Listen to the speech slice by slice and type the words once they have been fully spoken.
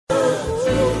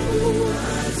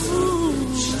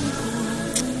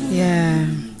Yeah,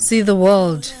 see the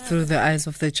world through the eyes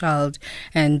of the child,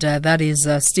 and that is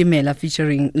Stimela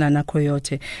featuring Nana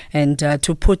Coyote. And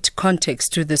to put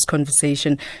context to this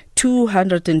conversation,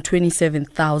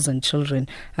 227,000 children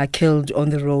are killed on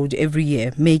the road every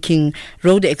year, making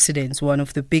road accidents one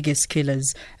of the biggest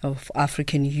killers of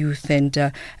African youth.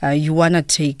 And you want to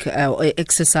take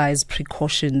exercise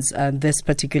precautions this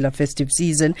particular festive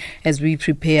season as we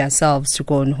prepare ourselves to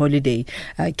go on holiday.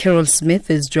 Carol Smith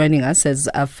is joining us as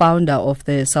a founder of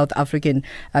the South African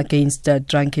Against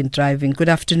Drunken Driving. Good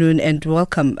afternoon and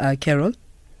welcome, Carol.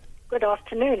 Good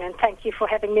afternoon, and thank you for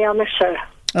having me on the show.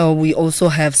 We also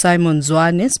have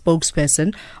Zwane,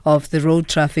 spokesperson of the Road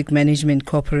Traffic Management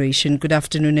Corporation. Good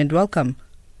afternoon and welcome.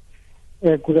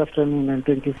 Good afternoon, and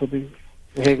thank you for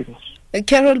having us.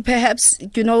 Carol, perhaps,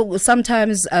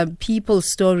 sometimes people's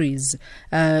stories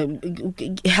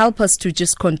help us to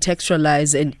just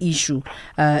contextualize an issue,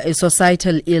 a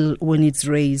societal ill when it's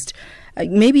raised.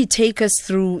 Maybe take us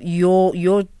through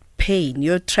your pain,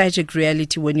 your tragic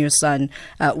reality when your son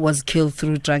was killed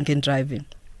through drunken driving.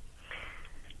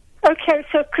 Okay,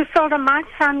 so Griselda, my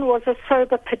son was a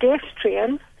sober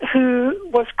pedestrian who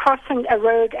was crossing a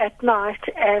road at night,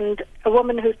 and a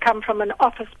woman who'd come from an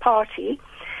office party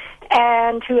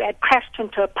and who had crashed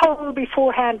into a pole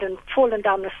beforehand and fallen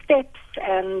down the steps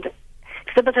and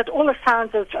exhibited all the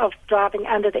signs of driving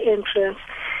under the influence,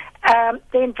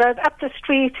 then drove up the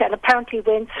street and apparently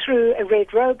went through a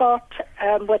red robot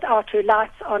with R2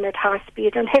 lights on at high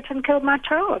speed and hit and killed my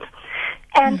child.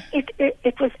 And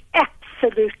it was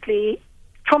absolutely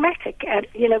traumatic. And,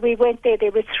 we went there.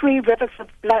 There were 3 rivers of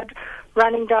blood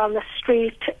running down the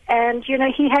street. And,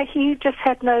 he just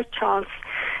had no chance.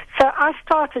 So I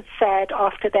started sad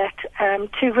after that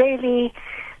to really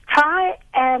try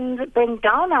and bring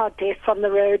down our deaths on the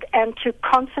road and to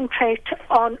concentrate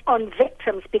on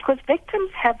victims, because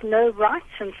victims have no rights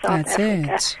in South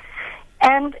Africa. It.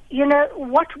 And,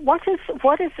 what is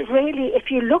really, if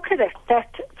you look at it,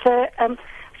 that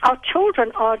our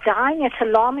children are dying at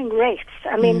alarming rates.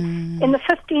 I mean, in the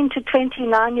 15 to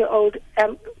 29-year-old,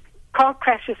 car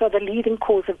crashes are the leading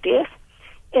cause of death.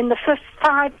 In the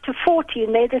 5 to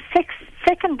 14, they're the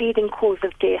second leading cause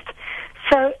of death.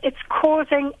 So it's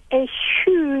causing a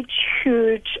huge,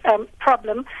 huge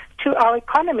problem to our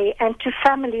economy and to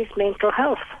families' mental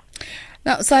health.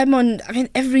 Now, Simon,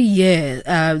 every year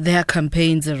there are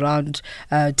campaigns around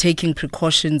taking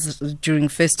precautions during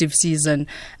festive season.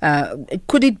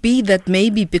 Could it be that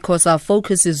maybe because our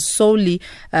focus is solely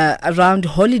around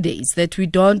holidays, that we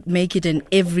don't make it an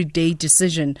everyday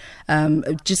decision,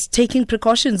 just taking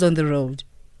precautions on the road?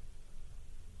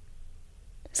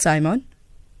 Simon?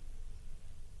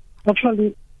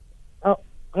 Actually,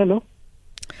 hello?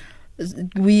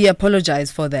 We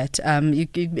apologize for that.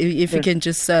 If you can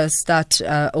just start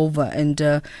over. And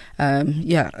the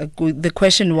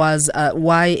question was,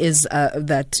 why is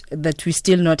that we're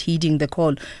still not heeding the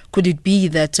call? Could it be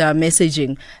that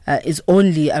messaging is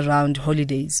only around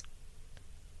holidays?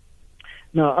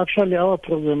 No, actually, our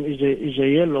program is a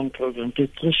year-long program, the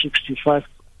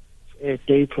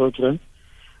 365-day program,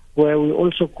 where we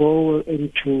also go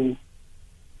into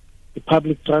the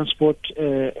public transport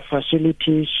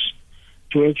facilities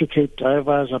to educate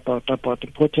drivers about the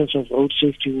importance of road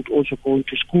safety. We'd also go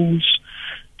into schools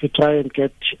to try and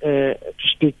get to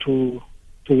speak to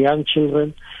young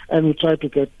children, and we try to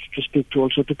get to speak to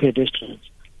also to pedestrians,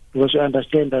 because we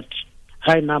understand that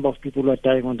high number of people who are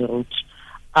dying on the roads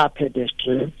are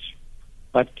pedestrians,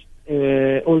 but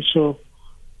also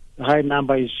a high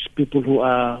number is people who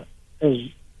are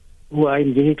in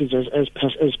vehicles as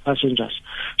passengers.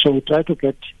 So we try to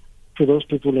get to those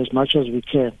people as much as we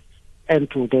can, and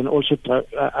to then also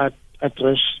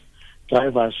address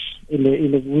drivers with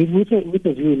a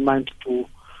view in mind to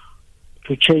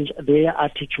change their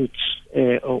attitudes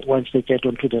once they get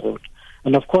onto the road.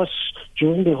 And of course,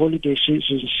 during the holiday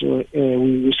seasons,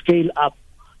 we scale up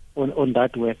on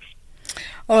that work.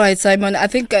 All right, Simon, I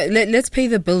think let's pay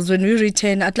the bills. When we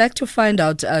return, I'd like to find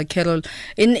out, Carol,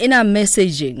 in our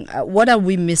messaging, what are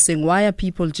we missing? Why are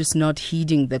people just not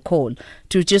heeding the call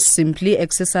to just simply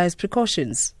exercise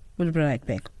precautions? We'll be right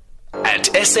back. At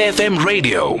SAFM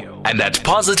Radio and at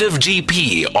Positive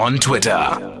GP on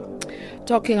Twitter.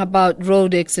 Talking about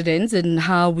road accidents and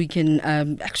how we can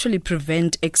actually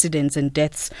prevent accidents and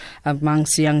deaths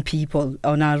amongst young people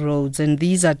on our roads. And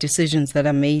these are decisions that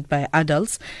are made by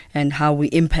adults and how we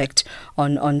impact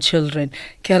on children.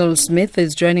 Carol Smith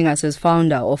is joining us as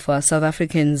founder of South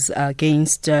Africans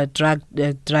Against Drunk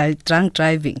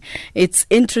Driving. It's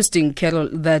interesting, Carol,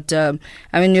 that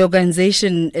your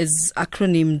organization is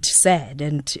acronymed SAD,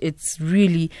 and it's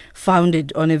really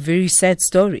founded on a very sad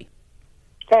story.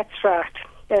 That's right.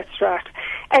 That's right.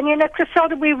 And,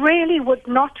 Griselda, we really would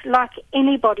not like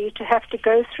anybody to have to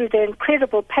go through the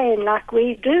incredible pain like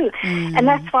we do. And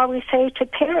that's why we say to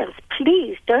parents,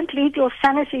 please don't leave your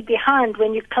sanity behind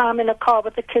when you climb in a car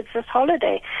with the kids this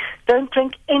holiday. Don't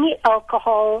drink any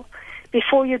alcohol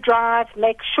before you drive.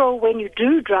 Make sure when you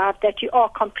do drive that you are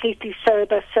completely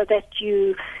sober, so that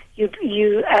you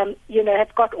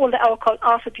have got all the alcohol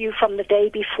out of you from the day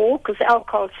before, because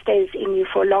alcohol stays in you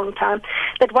for a long time.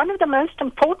 But one of the most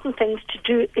important things to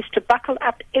do is to buckle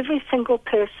up every single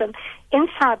person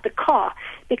inside the car,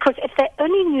 because if they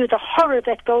only knew the horror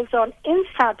that goes on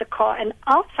inside the car and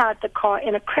outside the car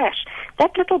in a crash,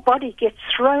 that little body gets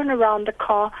thrown around the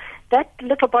car. That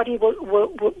little body will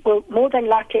more than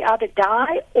likely either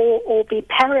die or be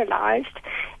paralyzed.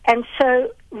 And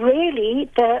so really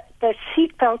the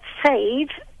seatbelt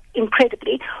saves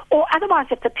incredibly. Or otherwise,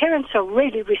 if the parents are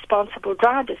really responsible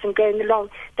drivers and going along,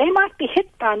 they might be hit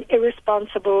by an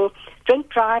irresponsible drink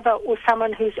driver or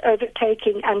someone who's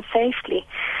overtaking unsafely.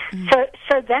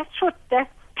 So that's what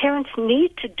parents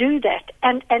need to do that.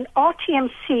 And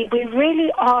RTMC, we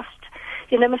really asked,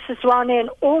 Mrs. Zwane and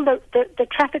all the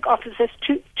traffic officers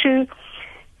to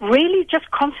really just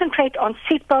concentrate on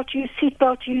seatbelt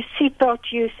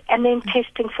use, and then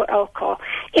testing for alcohol.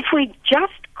 If we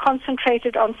just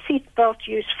concentrated on seatbelt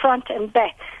use front and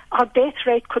back, our death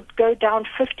rate could go down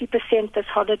 50% this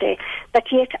holiday.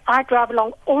 But yet I drive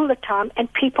along all the time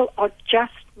and people are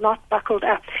just not buckled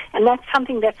up. And that's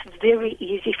something that's very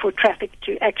easy for traffic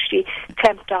to actually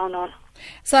clamp down on.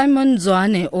 Simon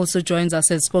Zwane also joins us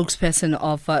as spokesperson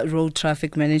of Road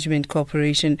Traffic Management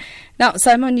Corporation. Now,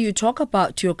 Simon, you talk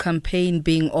about your campaign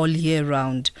being all year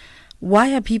round.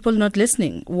 Why are people not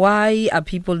listening? Why are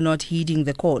people not heeding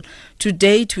the call? To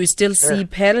date, we still see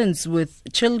parents with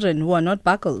children who are not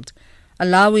buckled,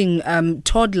 allowing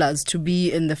toddlers to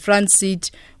be in the front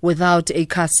seat without a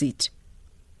car seat.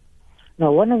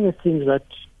 Now, one of the things that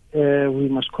we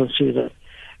must consider,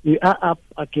 we are up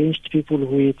against people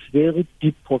with very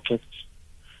deep pockets.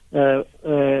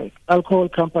 Alcohol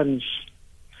companies,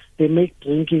 they make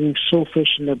drinking so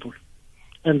fashionable,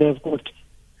 and they've got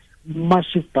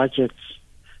massive budgets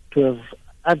to have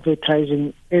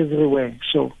advertising everywhere.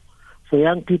 So for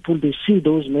young people, they see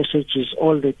those messages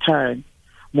all the time,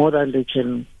 more than they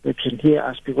can hear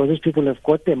us, because these people have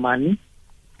got their money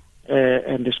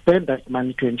and they spend that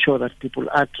money to ensure that people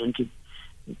are drinking.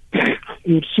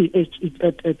 You see,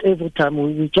 at every time,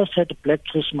 we just had a Black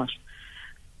Christmas.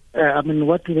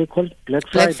 What do they call it?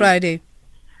 Black Friday.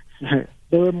 There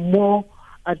were more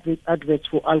adverts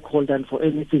for alcohol than for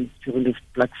anything during the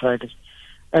Black Friday.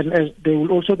 And they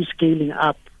will also be scaling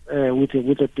up with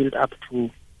a build up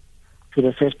to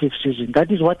the festive season.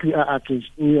 That is what we are against.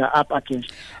 We are up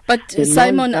against. But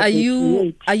Simon, are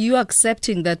you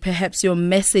accepting that perhaps your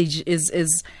message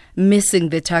is missing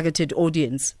the targeted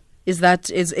audience? Is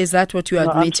that what you are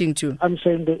admitting to? I'm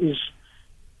saying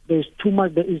there's too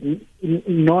much. There is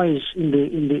noise in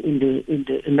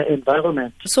the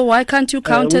environment. So why can't you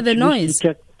counter the noise?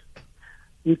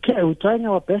 We're trying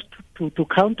our best to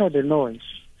counter the noise.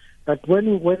 But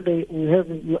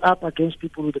we're up against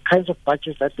people with the kinds of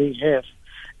budgets that they have,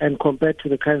 and compared to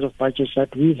the kinds of budgets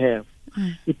that we have,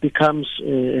 it becomes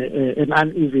an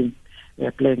uneven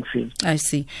playing field. I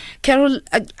see, Carol.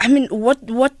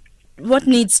 What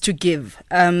needs to give?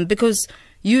 Because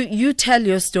you tell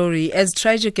your story, as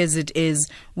tragic as it is.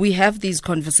 We have these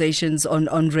conversations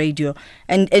on radio,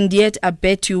 and yet I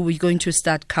bet you we're going to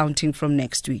start counting from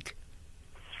next week.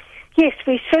 Yes,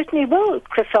 we certainly will,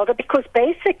 Griselda, because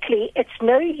basically it's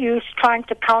no use trying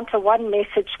to counter one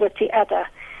message with the other.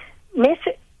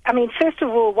 First of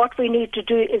all, what we need to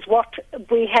do is what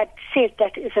we had said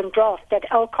that is in draft, that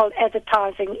alcohol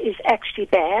advertising is actually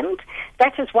banned.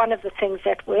 That is one of the things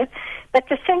that work. But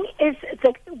the thing is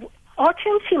that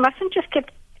RTMC mustn't just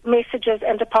get messages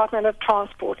and Department of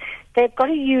Transport. They've got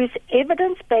to use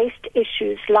evidence-based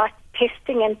issues like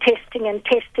testing and testing and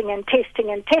testing and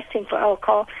testing and testing for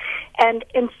alcohol, and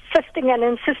insisting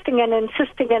on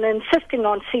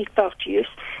seatbelt use.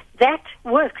 That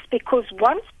works, because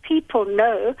once people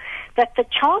know that the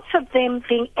chance of them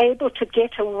being able to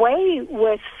get away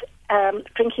with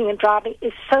drinking and driving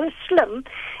is so slim,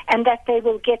 and that they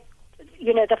will get,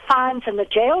 the fines and the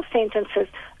jail sentences,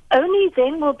 only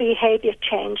then will behavior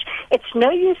change. It's no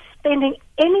use spending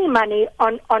any money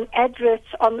on adverts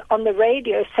on the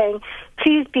radio saying,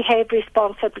 please behave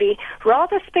responsibly.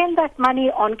 Rather spend that money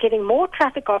on getting more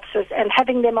traffic officers and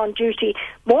having them on duty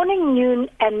morning, noon,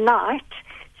 and night,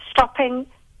 stopping,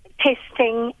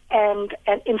 testing, and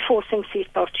enforcing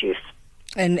seatbelt use.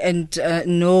 And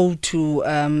no to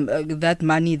that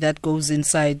money that goes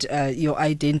inside your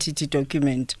identity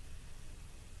document.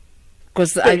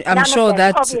 Because I'm sure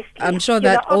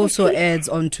that also adds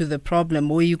on to the problem.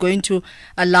 Were you going to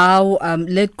allow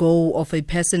let go of a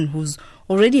person who's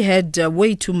already had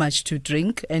way too much to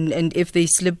drink, and if they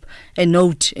slip a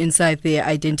note inside their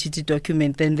identity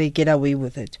document, then they get away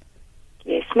with it?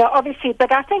 Yes, no, obviously,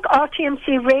 but I think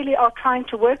RTMC really are trying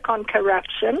to work on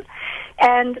corruption,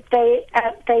 and they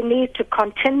need to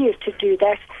continue to do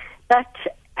that. But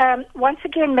once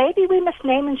again, maybe we must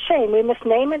name and shame. We must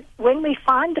name it when we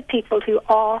find the people who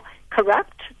are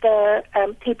corrupt, the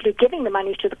people who are giving the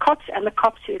money to the cops and the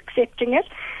cops who are accepting it.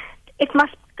 It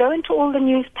must go into all the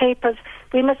newspapers.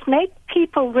 We must make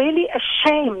people really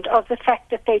ashamed of the fact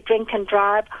that they drink and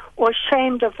drive, or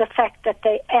ashamed of the fact that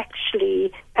they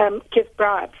actually give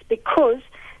bribes, because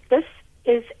this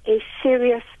is a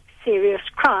serious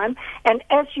crime. And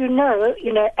as you know,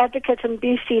 Advocate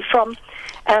Mbisi from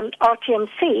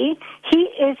RTMC, he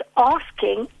is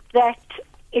asking that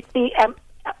it be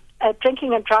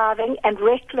drinking and driving and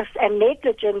reckless and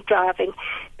negligent driving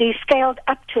be scaled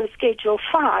up to a Schedule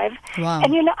 5. Wow.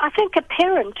 And I think a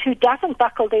parent who doesn't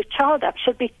buckle their child up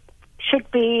should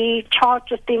be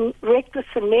charged with being reckless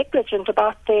and negligent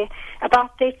about their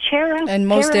children. And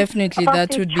most definitely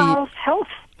that would be child's health.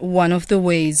 One of the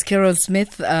ways. Carol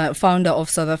Smith, founder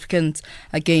of South Africans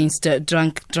Against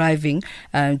Drunk Driving,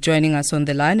 joining us on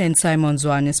the line, and Simon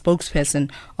Zwane,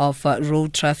 spokesperson of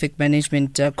Road Traffic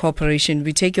Management Corporation.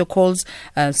 We take your calls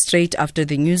straight after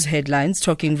the news headlines,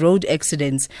 talking road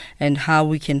accidents and how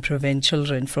we can prevent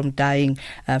children from dying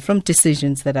from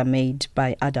decisions that are made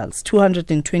by adults.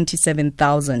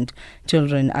 227,000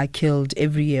 children are killed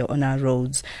every year on our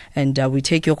roads. And we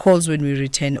take your calls when we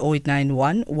return.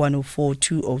 0891 104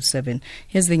 207.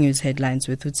 Here's the news headlines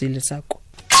with Utsile Sako.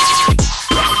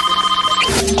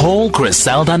 Call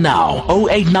Griselda now,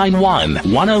 0891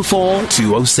 104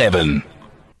 207.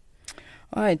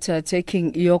 All right,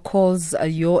 taking your calls,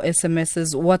 your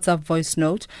SMSs, WhatsApp voice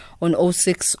note on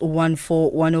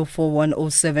 0614 104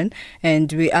 107.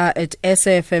 And we are at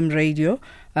SAFM Radio,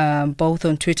 both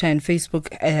on Twitter and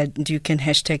Facebook, and you can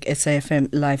hashtag SAFM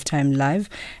Lifetime Live.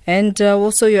 And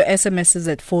also your SMSs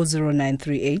at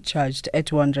 40938, charged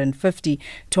at 150,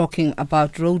 talking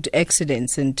about road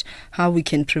accidents and how we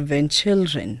can prevent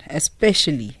children,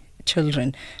 especially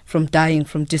children, from dying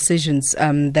from decisions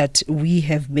that we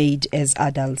have made as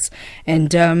adults.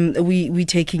 And we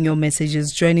taking your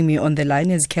messages. Joining me on the line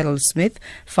is Carol Smith,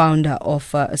 founder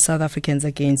of South Africans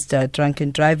Against Drunken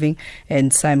Driving,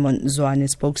 and Simon Zwane,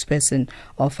 spokesperson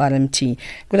of RMT.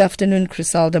 Good afternoon,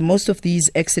 Griselda. Most of these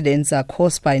accidents are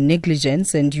caused by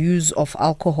negligence and use of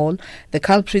alcohol. The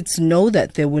culprits know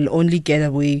that they will only get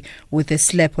away with a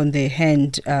slap on their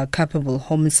hand, culpable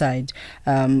homicide.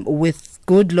 With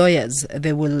good lawyers,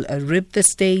 they will rip the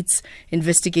state's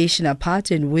investigation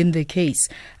apart and win the case.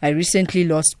 I recently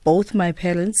lost both my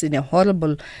parents in a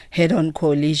horrible head-on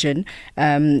collision,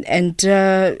 and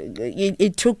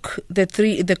it took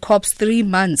the cops 3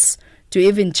 months to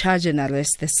even charge and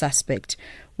arrest the suspect.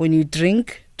 When you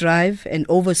drink, drive, and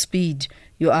overspeed,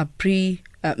 you are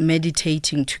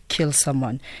meditating to kill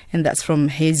someone. And that's from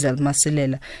Hazel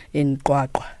Masilela in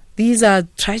Qwaqwa. These are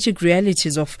tragic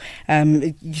realities of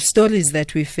stories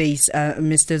that we face,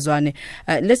 Mr. Zwane.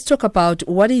 Let's talk about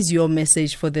what is your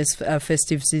message for this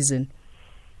festive season?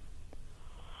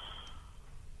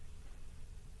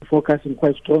 Focusing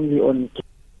quite strongly on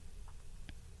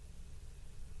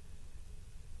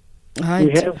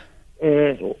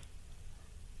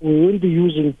we will be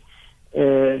using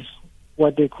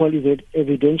what they call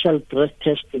evidential breath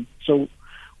testing. So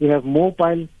we have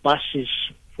mobile buses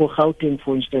for Gauteng,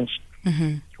 for instance,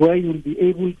 where you'll be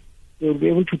able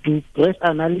to do breath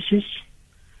analysis,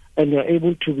 and you're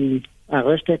able to be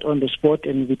arrested on the spot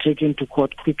and be taken to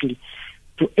court quickly,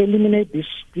 to eliminate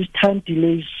these time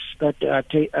delays that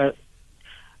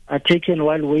are taken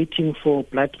while waiting for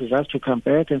blood results to come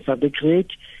back, and so they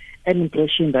create an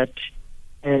impression that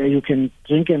you can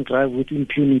drink and drive with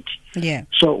impunity. Yeah.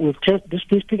 So this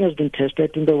testing has been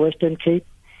tested in the Western Cape.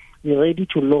 We're ready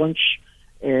to launch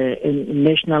a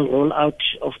national rollout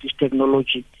of this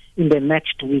technology in the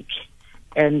next week,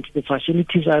 and the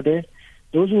facilities are there.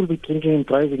 Those who will be drinking and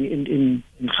driving in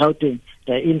Gauteng,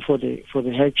 they're in for the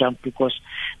high jump, because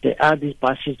there are these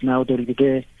buses now. They'll be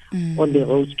there on the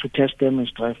roads to test them and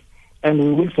drive. And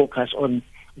we will focus on,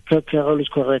 Carol is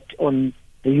correct, on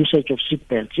the usage of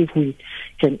seatbelts. If we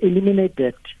can eliminate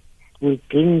that, we'll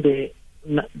bring the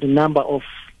number of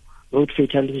road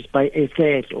fatalities by a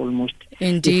third almost.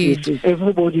 Indeed. If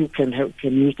everybody can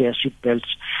use their seatbelts,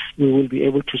 we will be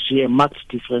able to see a marked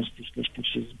difference this festive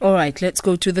season. All right, let's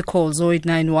go to the call.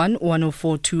 0891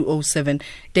 104 207.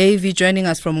 Dave, you're joining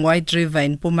us from White River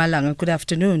in Mpumalanga. Good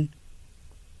afternoon.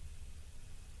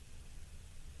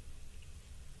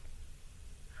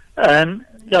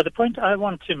 The point I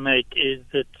want to make is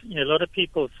that a lot of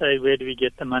people say, where do we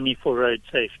get the money for road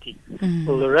safety? Mm-hmm.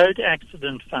 Well, the Road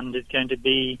Accident Fund is going to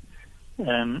be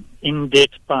in debt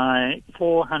by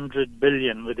 400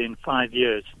 billion within 5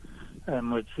 years.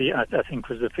 I think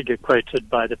was the figure quoted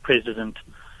by the president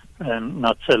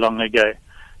not so long ago.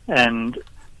 And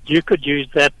you could use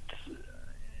that,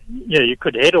 you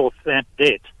could head off that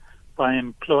debt by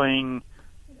employing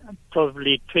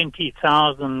probably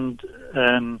 20,000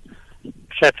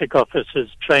 traffic officers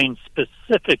trained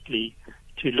specifically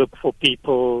to look for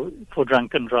people, for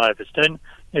drunken drivers.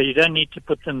 You don't need to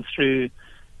put them through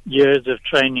years of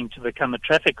training to become a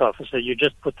traffic officer. You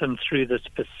just put them through the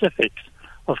specifics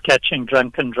of catching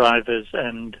drunken drivers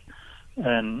and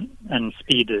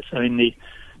speeders. I mean,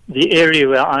 the area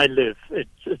where I live,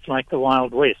 it's like the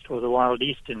Wild West or the Wild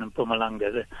East in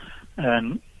Mpumalanga.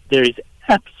 There is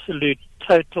absolute,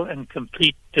 total and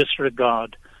complete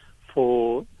disregard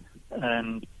for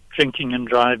drinking and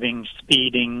driving,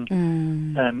 speeding.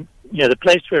 The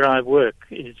place where I work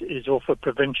is off a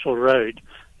provincial road.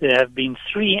 There have been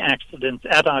 3 accidents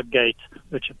at our gate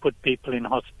which have put people in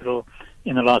hospital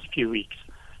in the last few weeks.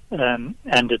 And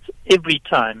it's every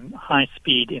time high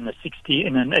speed in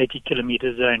an 80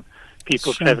 kilometer zone,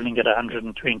 people traveling at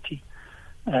 120.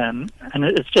 And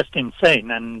it's just insane.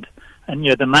 And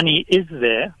the money is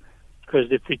there,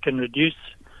 because if we can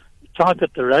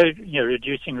target the road,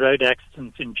 reducing road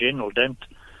accidents in general,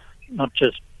 not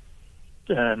just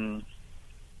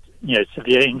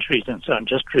severe injuries and so on,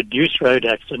 just reduce road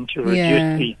accidents, you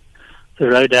reduce the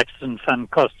road accident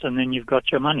fund costs, and then you've got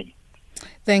your money.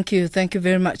 Thank you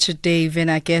very much, Dave.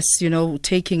 And I guess,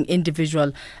 taking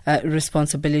individual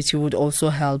responsibility would also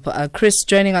help. Chris,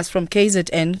 joining us from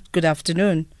KZN, good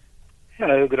afternoon.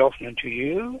 Hello, good afternoon to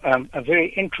you. A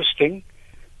very interesting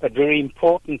but very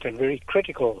important and very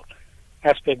critical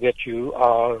aspect that you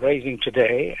are raising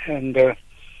today. And, I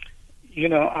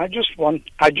just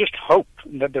hope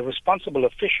that the responsible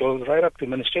officials right up to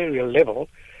ministerial level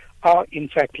are in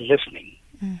fact listening.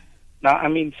 Now, I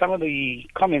mean, some of the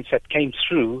comments that came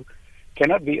through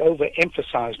cannot be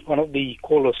overemphasized. One of the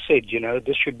callers said,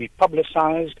 this should be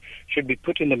publicized, should be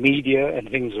put in the media and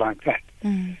things like that.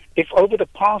 If over the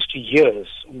past years,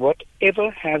 whatever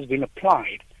has been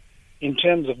applied in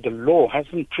terms of the law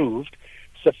hasn't proved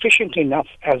sufficient enough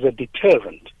as a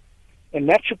deterrent, and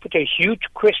that should put a huge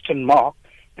question mark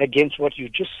against what you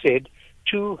just said,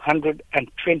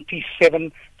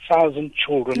 227,000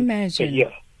 children a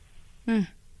year.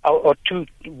 Or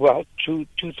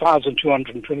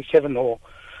 2,227 or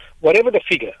whatever the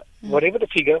figure,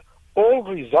 all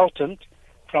resultant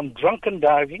from drunken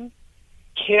driving,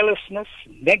 carelessness,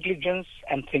 negligence,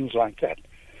 and things like that.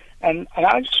 And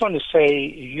I just want to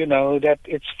say, that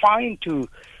it's fine to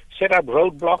set up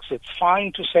roadblocks. It's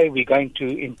fine to say we're going to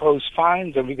impose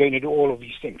fines and we're going to do all of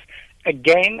these things.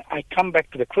 Again, I come back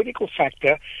to the critical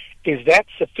factor: is that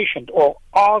sufficient, or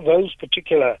are those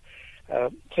particular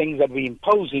things that we're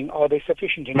imposing, are they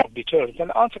sufficient enough deterrents? And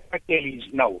the answer quite clearly is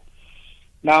no.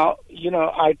 Now,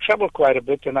 I travel quite a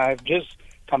bit, and I've just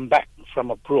come back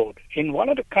from abroad. In one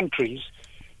of the countries,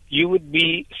 you would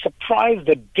be surprised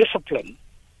at discipline.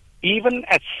 Even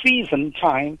at season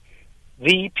time,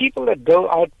 the people that go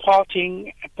out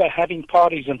partying, having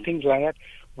parties and things like that,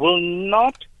 will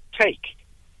not take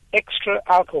extra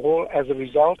alcohol as a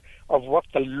result of what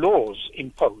the laws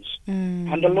impose.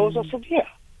 And the laws are severe.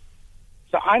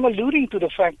 So I'm alluding to the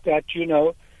fact that,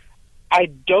 I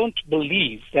don't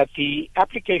believe that the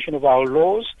application of our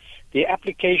laws, the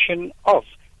application of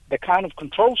the kind of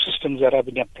control systems that have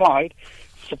been applied,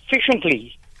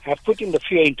 sufficiently have put in the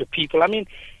fear into people. I mean,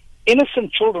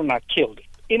 innocent children are killed.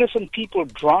 Innocent people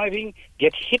driving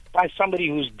get hit by somebody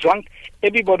who's drunk.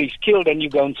 Everybody's killed, and you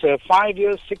go and serve 5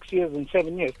 years, 6 years, and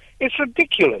 7 years. It's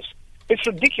ridiculous. It's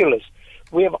ridiculous.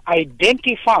 We have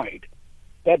identified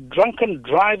that drunken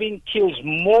driving kills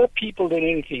more people than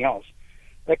anything else.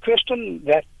 The question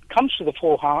that comes to the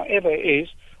fore, however, is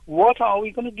what are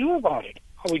we going to do about it?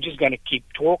 Are we just going to keep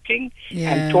talking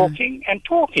and talking and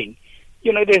talking?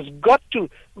 You've got to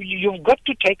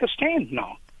take a stand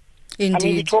now. Indeed. I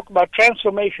mean, we talk about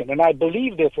transformation, and I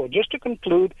believe, therefore, just to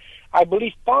conclude, I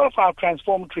believe part of our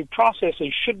transformatory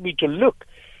processes should be to look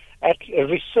at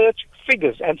research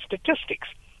figures and statistics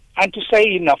and to say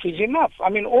enough is enough. I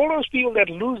mean, all those people that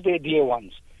lose their dear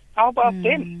ones, how about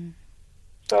them?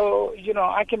 So,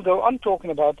 I can go on talking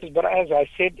about this, but as I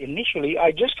said initially,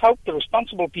 I just hope the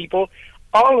responsible people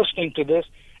are listening to this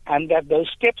and that those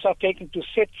steps are taken to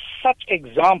set such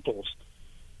examples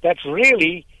that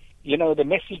really, the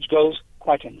message goes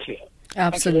quite unclear.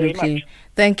 Absolutely.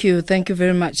 Thank you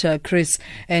very much, Chris.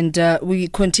 And we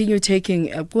continue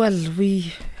taking,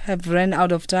 we have run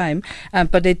out of time,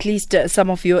 but at least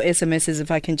some of your SMSs, if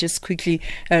I can just quickly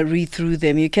read through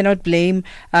them. You cannot blame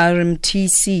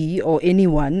RTMC or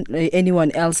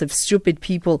anyone else if stupid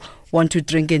people want to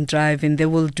drink and drive, and they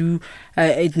will do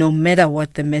it no matter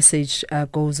what the message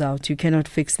goes out. You cannot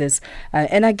fix this.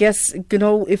 And I guess,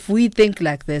 if we think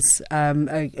like this,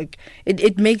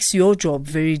 it makes your job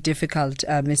very difficult,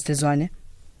 Mr. Zwane.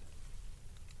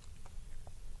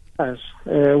 Yes.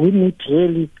 We need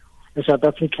really, as South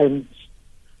Africans,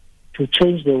 to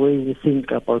change the way we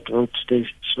think about road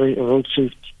safety. Road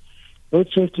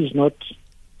safety is not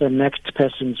the next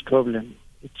person's problem.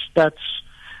 It starts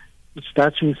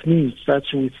with me. It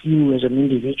starts with you as an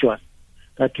individual.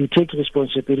 That you take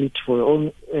responsibility for your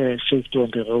own safety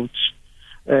on the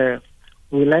roads.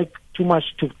 We like too much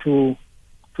to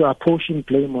apportion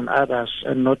blame on others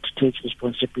and not take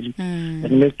responsibility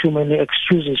and make too many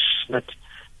excuses that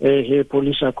here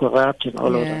police are corrupt and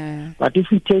all of that. But if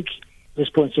we take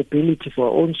responsibility for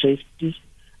our own safety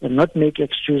and not make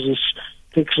excuses,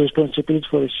 take responsibility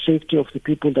for the safety of the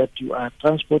people that you are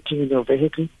transporting in your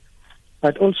vehicle,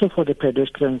 but also for the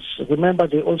pedestrians. Remember,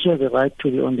 they also have the right to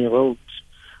be on the roads.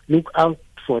 Look out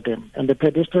for them. And the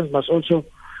pedestrians must also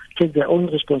take their own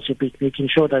responsibility, making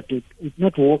sure that they're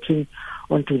not walking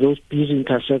onto those busy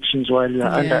intersections while you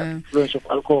are under influence of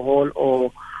alcohol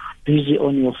or busy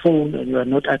on your phone and you are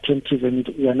not attentive and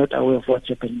you are not aware of what's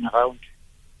happening around.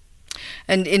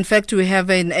 And in fact, we have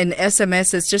an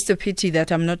SMS. It's just a pity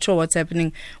that I'm not sure what's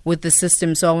happening with the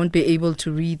system, so I won't be able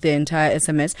to read the entire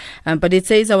SMS. But it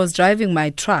says I was driving my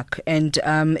truck and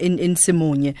in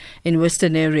Simonye, in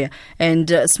Western area,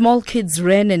 and small kids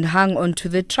ran and hung onto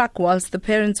the truck whilst the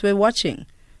parents were watching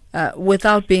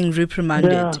without being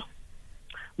reprimanded. Yeah.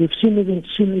 We've seen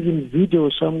even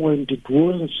videos somewhere in the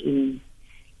dwellings in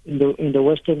the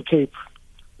Western Cape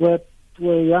where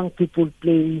young people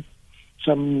play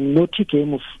some naughty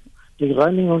game of they're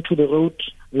running onto the road,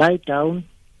 lie down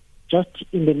just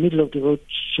in the middle of the road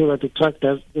so that the truck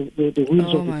does the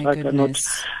wheels of the truck are not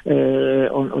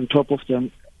on top of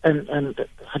them. And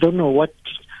I don't know what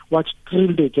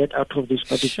thrill they get out of this,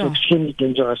 but it's extremely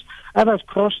dangerous. Others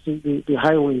cross the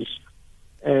highways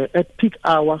at peak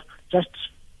hour just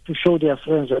to show their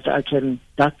friends that I can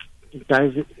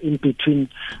dive in between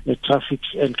the traffic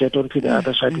and get onto the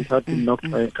other side without being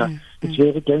knocked by a car. It's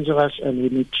very dangerous, and we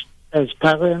need, as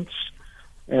parents,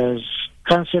 as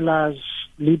counselors,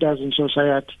 leaders in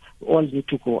society, we all need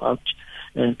to go out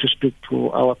and to speak to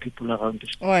our people around us.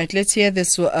 All right, let's hear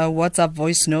this WhatsApp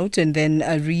voice note and then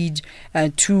read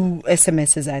 2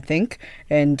 SMSs, I think,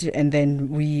 and then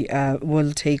we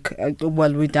will take,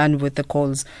 we're done with the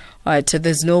calls. All right, so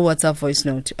there's no WhatsApp voice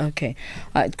note. Okay.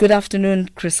 All right, good afternoon,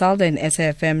 Crisalda and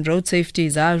SAFM. Road safety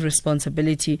is our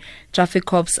responsibility. Traffic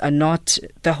cops are not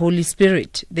the Holy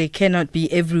Spirit. They cannot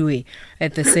be everywhere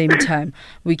at the same time.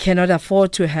 We cannot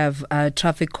afford to have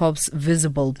traffic cops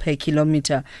visible per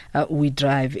kilometer we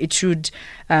drive. It should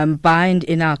bind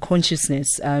in our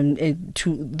consciousness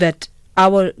to that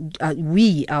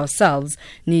we ourselves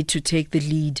need to take the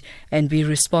lead and be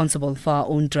responsible for our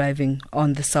own driving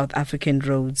on the South African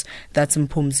roads. That's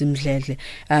Mpumzi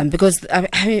Mdledle. Because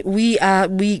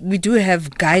we do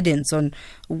have guidance on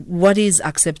what is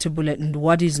acceptable and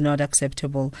what is not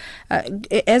acceptable.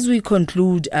 As we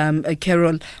conclude,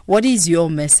 Carol, what is your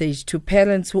message to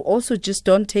parents who also just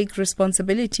don't take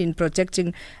responsibility in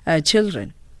protecting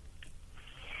children?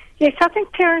 Yes, I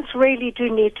think parents really do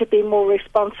need to be more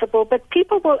responsible, but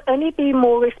people will only be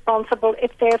more responsible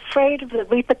if they're afraid of the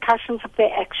repercussions of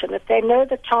their action, if they know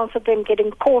the chance of them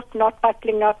getting caught not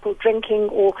buckling up or drinking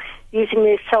or using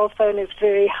their cell phone is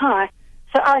very high.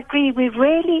 So I agree, we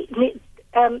really need,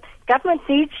 government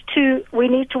needs to, we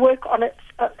need to work on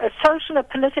a social, a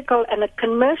political and a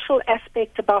commercial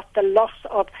aspect about the loss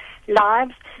of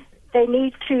lives. They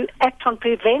need to act on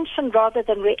prevention rather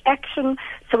than reaction,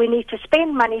 so we need to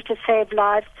spend money to save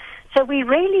lives. So we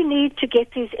really need to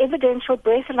get these evidential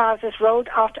breathalyzers rolled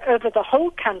out over the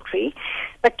whole country.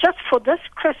 But just for this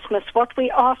Christmas, what we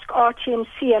ask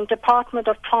RTMC and Department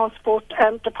of Transport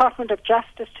and Department of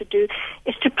Justice to do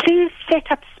is to please set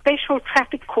up special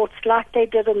traffic courts like they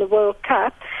did in the World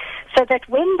Cup, so that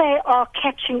when they are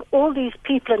catching all these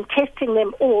people and testing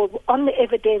them all on the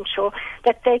evidential,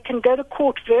 that they can go to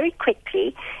court very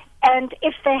quickly. And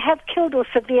if they have killed or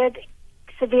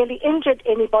severely injured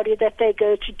anybody, that they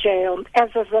go to jail, as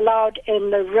is allowed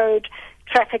in the Road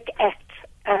Traffic Act,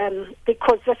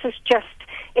 because this is just,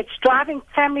 it's driving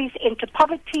families into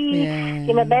poverty.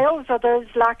 Males are those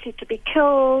likely to be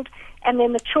killed, and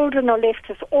then the children are left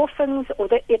as orphans, or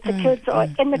if the kids are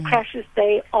in the crashes,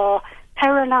 they are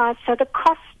paralyzed. So the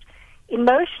cost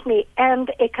emotionally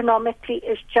and economically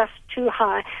is just too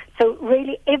high. So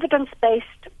really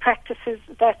evidence-based practices,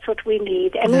 that's what we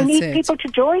need. And we need people to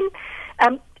join.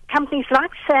 Companies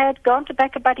like SAD, go on to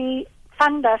Back a Buddy,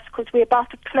 fund us, because we're about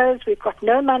to close. We've got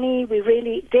no money. We're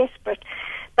really desperate.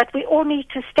 But we all need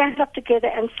to stand up together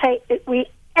and say that we're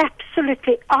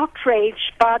absolutely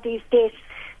outraged by these deaths,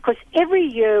 because every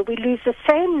year we lose the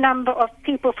same number of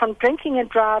people from drinking and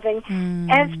driving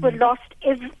as were lost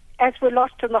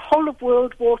in the whole of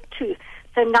World War II.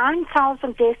 So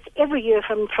 9,000 deaths every year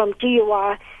from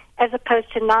DUI, as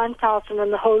opposed to 9,000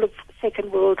 in the whole of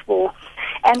Second World War.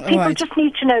 And people just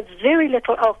need to know very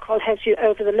little alcohol has you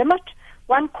over the limit.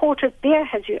 1 quart of beer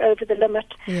has you over the limit.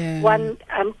 One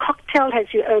cocktail has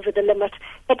you over the limit.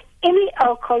 But any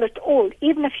alcohol at all,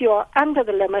 even if you are under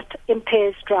the limit,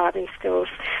 impairs driving skills.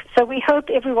 So we hope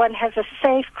everyone has a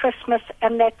safe Christmas,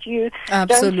 and that you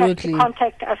don't have to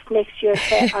contact us next year and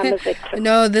say, I'm a victim.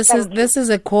 No, this is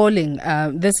a calling.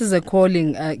 This is a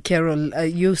calling, Carol.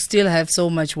 You still have so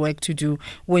much work to do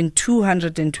when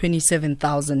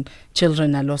 227,000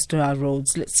 children are lost to our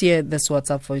roads. Let's hear this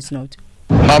WhatsApp voice note.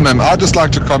 Hi, ma'am. I'd just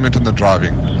like to comment on the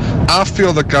driving. I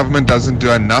feel the government doesn't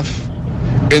do enough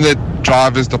in the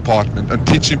driver's department and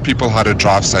teaching people how to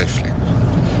drive safely.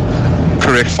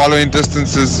 Correct following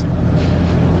distances,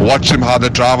 watch them how they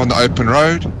drive on the open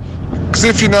road. Because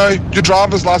if you know, your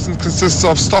driver's license consists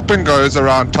of stop and goes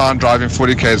around town driving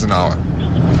 40 k's an hour.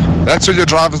 That's what your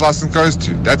driver's license goes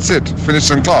to. That's it. Finish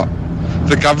and car.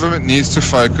 The government needs to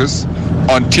focus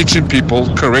on teaching people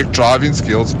correct driving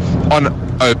skills on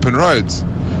open roads,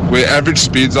 where average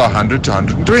speeds are 100 to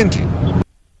 120.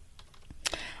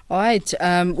 All right.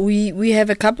 We have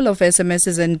a couple of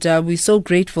SMSs, and we're so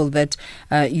grateful that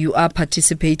you are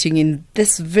participating in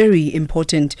this very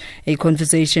important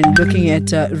conversation looking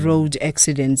at road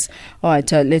accidents. All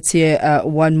right. Let's hear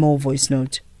one more voice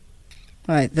note.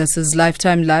 All right, this is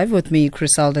Lifetime Live with me,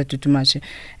 Crisalda Tutumache,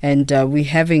 and we're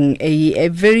having a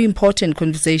very important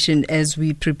conversation as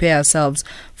we prepare ourselves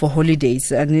for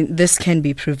holidays, and this can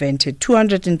be prevented.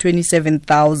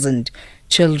 227,000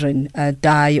 children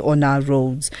die on our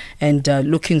roads, and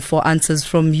looking for answers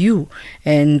from you.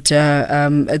 And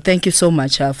thank you so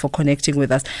much for connecting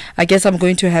with us. I guess I'm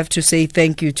going to have to say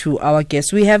thank you to our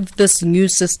guests. We have this new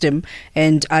system,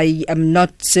 and I am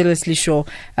not seriously sure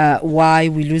why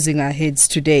we're losing our heads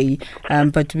today,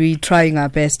 but we're trying our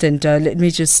best. And let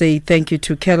me just say thank you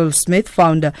to Carol Smith,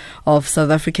 founder of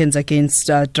South Africans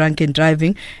Against Drunken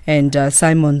Driving, and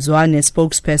Simon Zwane,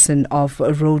 spokesperson of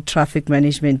Road Traffic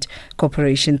Management Corporation.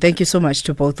 Thank you so much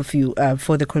to both of you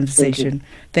for the conversation.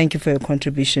 Thank you for your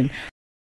contribution.